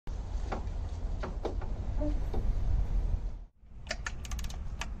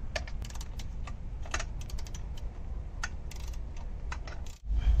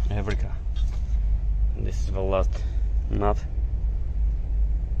nut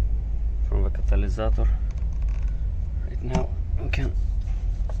from the catalyst. Right now we can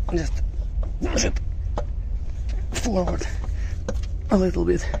just push it forward a little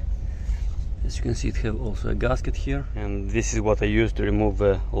bit. As you can see, it has also a gasket here, and this is what I use to remove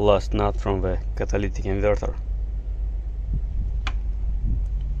the last nut from the catalytic inverter.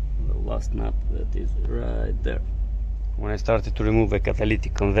 The last nut that is right there. When I started to remove the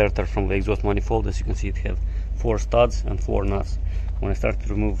catalytic converter from the exhaust manifold, as you can see, it has 4 studs and 4 nuts. When I started to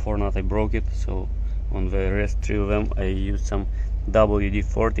remove 4 nuts, I broke it, so on the rest 3 of them I used some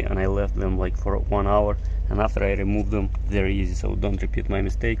WD-40 and I left them like for 1 hour, and after I removed them, very easy, so don't repeat my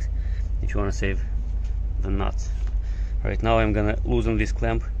mistakes if you want to save the nuts. Right now I'm gonna loosen this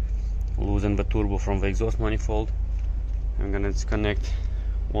clamp, loosen the turbo from the exhaust manifold. I'm gonna disconnect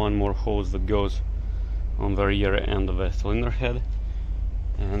one more hose that goes on the rear end of the cylinder head,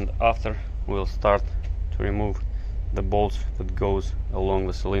 and after we'll start to remove the bolts that goes along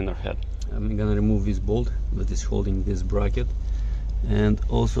the cylinder head. I'm gonna remove this bolt that is holding this bracket, and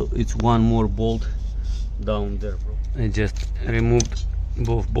also it's one more bolt down there. I just removed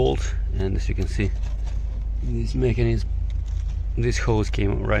both bolts, and as you can see, this mechanism, this hose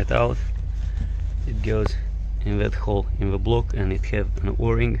came right out. It goes in that hole in the block, and it has an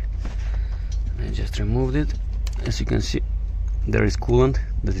o-ring. I just removed it. As you can see, there is coolant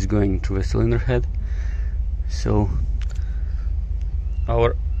that is going to the cylinder head, so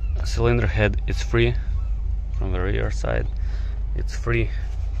our cylinder head is free from the rear side, it's free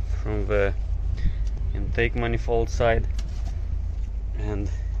from the intake manifold side, and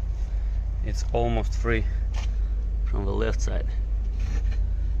it's almost free from the left side.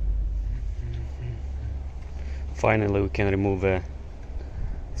 Finally we can remove the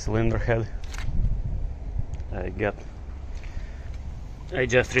cylinder head. I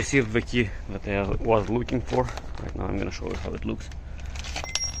just received the key that I was looking for. Right now I'm gonna show you how it looks.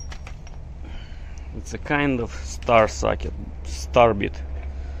 It's a kind of star socket, star bit,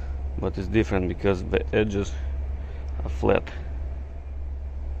 but it's different because the edges are flat.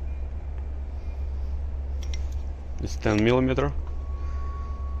 It's 10mm.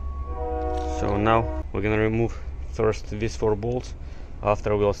 So now we're gonna remove first these 4 bolts.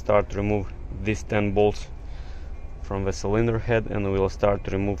 After we'll start to remove these 10 bolts from the cylinder head, and we'll start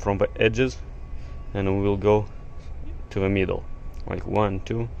to remove from the edges, and we will go to the middle, like 1,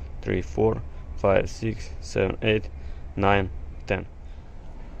 2, 3, 4, 5, 6, 7, 8, 9, 10.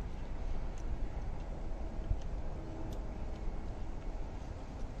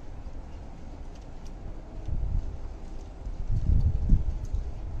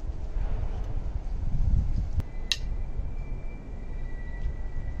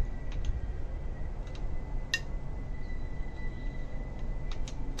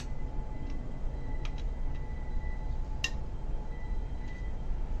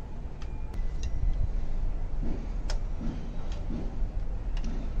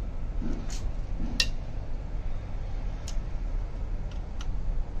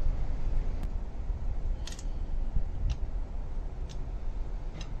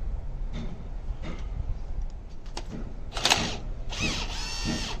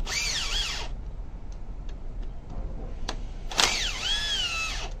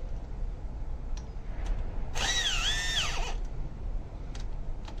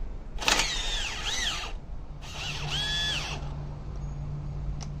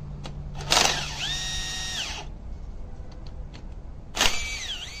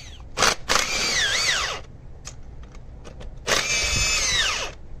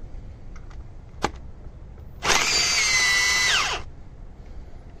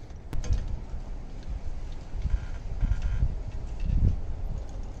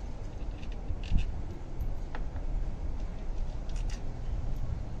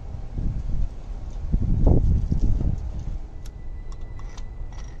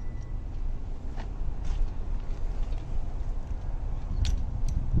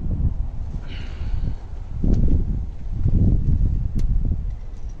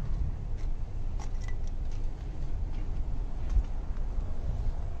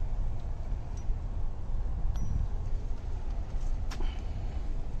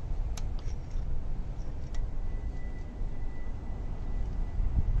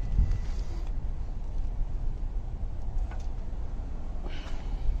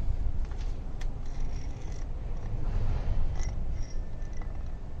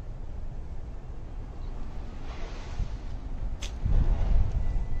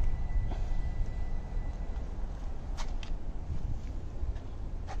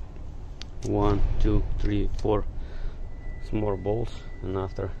 One, two, three, 4 small bolts, and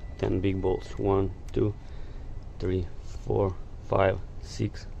after 10 big bolts. 1, 2, 3, 4, 5,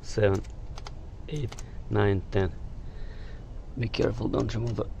 6, 7, 8, 9, 10. Be careful, don't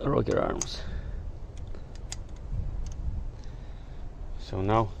remove the rocker arms. So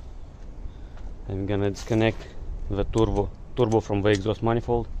now I'm gonna disconnect the turbo from the exhaust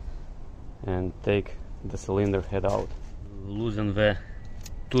manifold and take the cylinder head out. Loosen the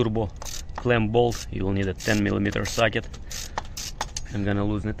turbo clamp bolt, you will need a 10mm socket. I'm gonna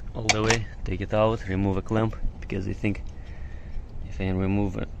loosen it all the way, take it out, remove a clamp, because I think if I'm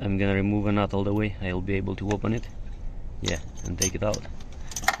gonna remove a nut all the way, I'll be able to open it. Yeah, and take it out.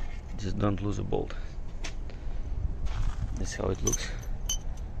 Just don't lose a bolt. That's how it looks.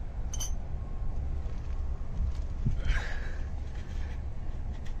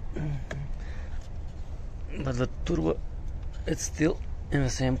 But the turbo, it's still in the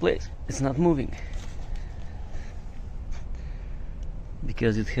same place. It's not moving.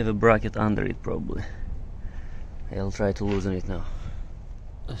 Because it has a bracket under it probably. I'll try to loosen it now.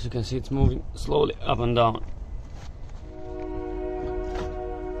 As you can see, it's moving slowly up and down.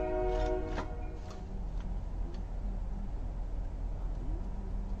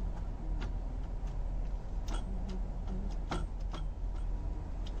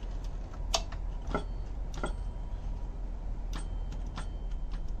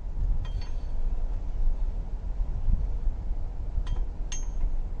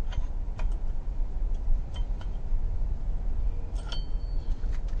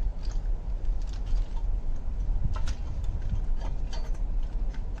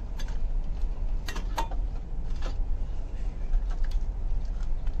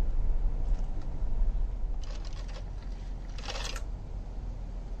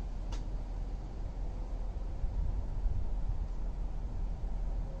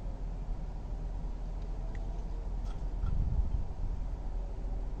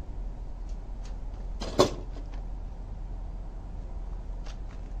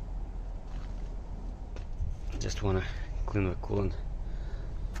 Just wanna clean the coolant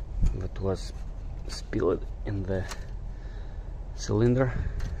that was spilled in the cylinder,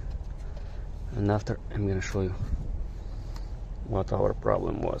 and after I'm gonna show you what our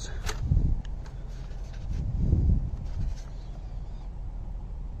problem was.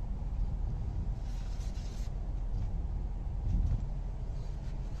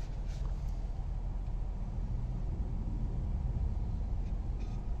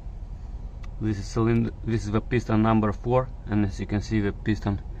 This is the piston number 4, and as you can see, the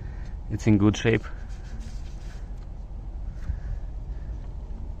piston, it's in good shape.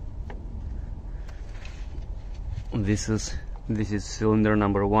 This is cylinder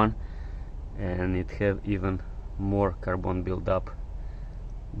number 1, and it have even more carbon build-up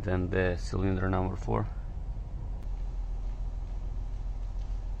than the cylinder number 4.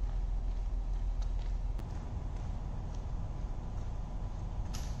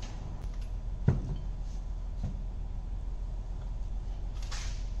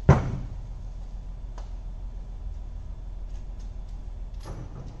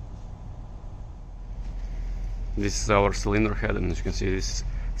 This is our cylinder head, and as you can see, this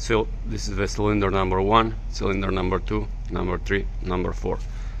is the cylinder number 1, cylinder number 2, number 3, number 4,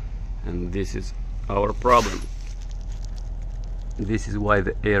 and this is our problem. This is why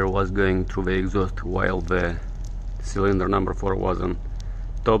the air was going through the exhaust while the cylinder number 4 was on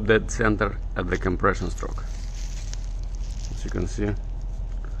top dead center at the compression stroke. As you can see,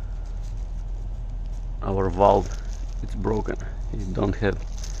 our valve, it's broken. It don't have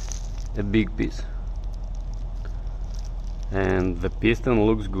a big piece. And the piston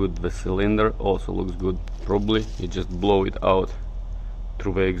looks good, the cylinder also looks good. Probably you just blow it out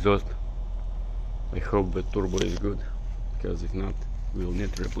through the exhaust. I hope the turbo is good, because if not, we'll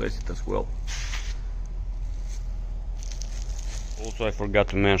need to replace it as well. Also, I forgot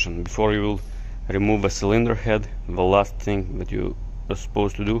to mention, before you will remove a cylinder head, the last thing that you are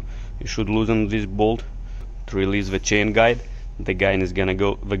supposed to do, you should loosen this bolt to release the chain guide. The guide is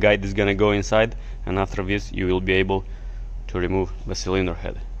gonna go inside, and after this you will be able to remove the cylinder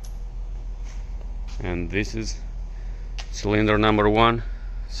head. And this is cylinder number 1,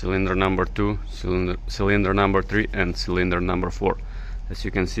 cylinder number 2, cylinder number 3, and cylinder number 4. As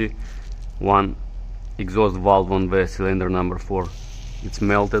you can see, one exhaust valve on the cylinder number 4, it's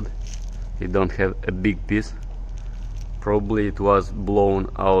melted. It don't have a big piece. Probably it was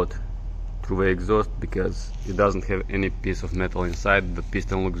blown out through the exhaust because it doesn't have any piece of metal inside. The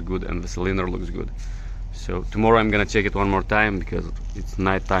piston looks good and the cylinder looks good. So tomorrow I'm gonna check it one more time, because it's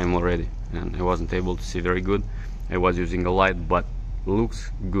night time already and I wasn't able to see very good. I was using a light, but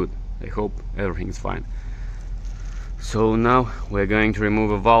looks good. I hope everything's fine. So now we're going to remove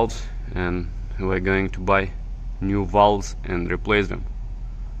the valves, and we're going to buy new valves and replace them.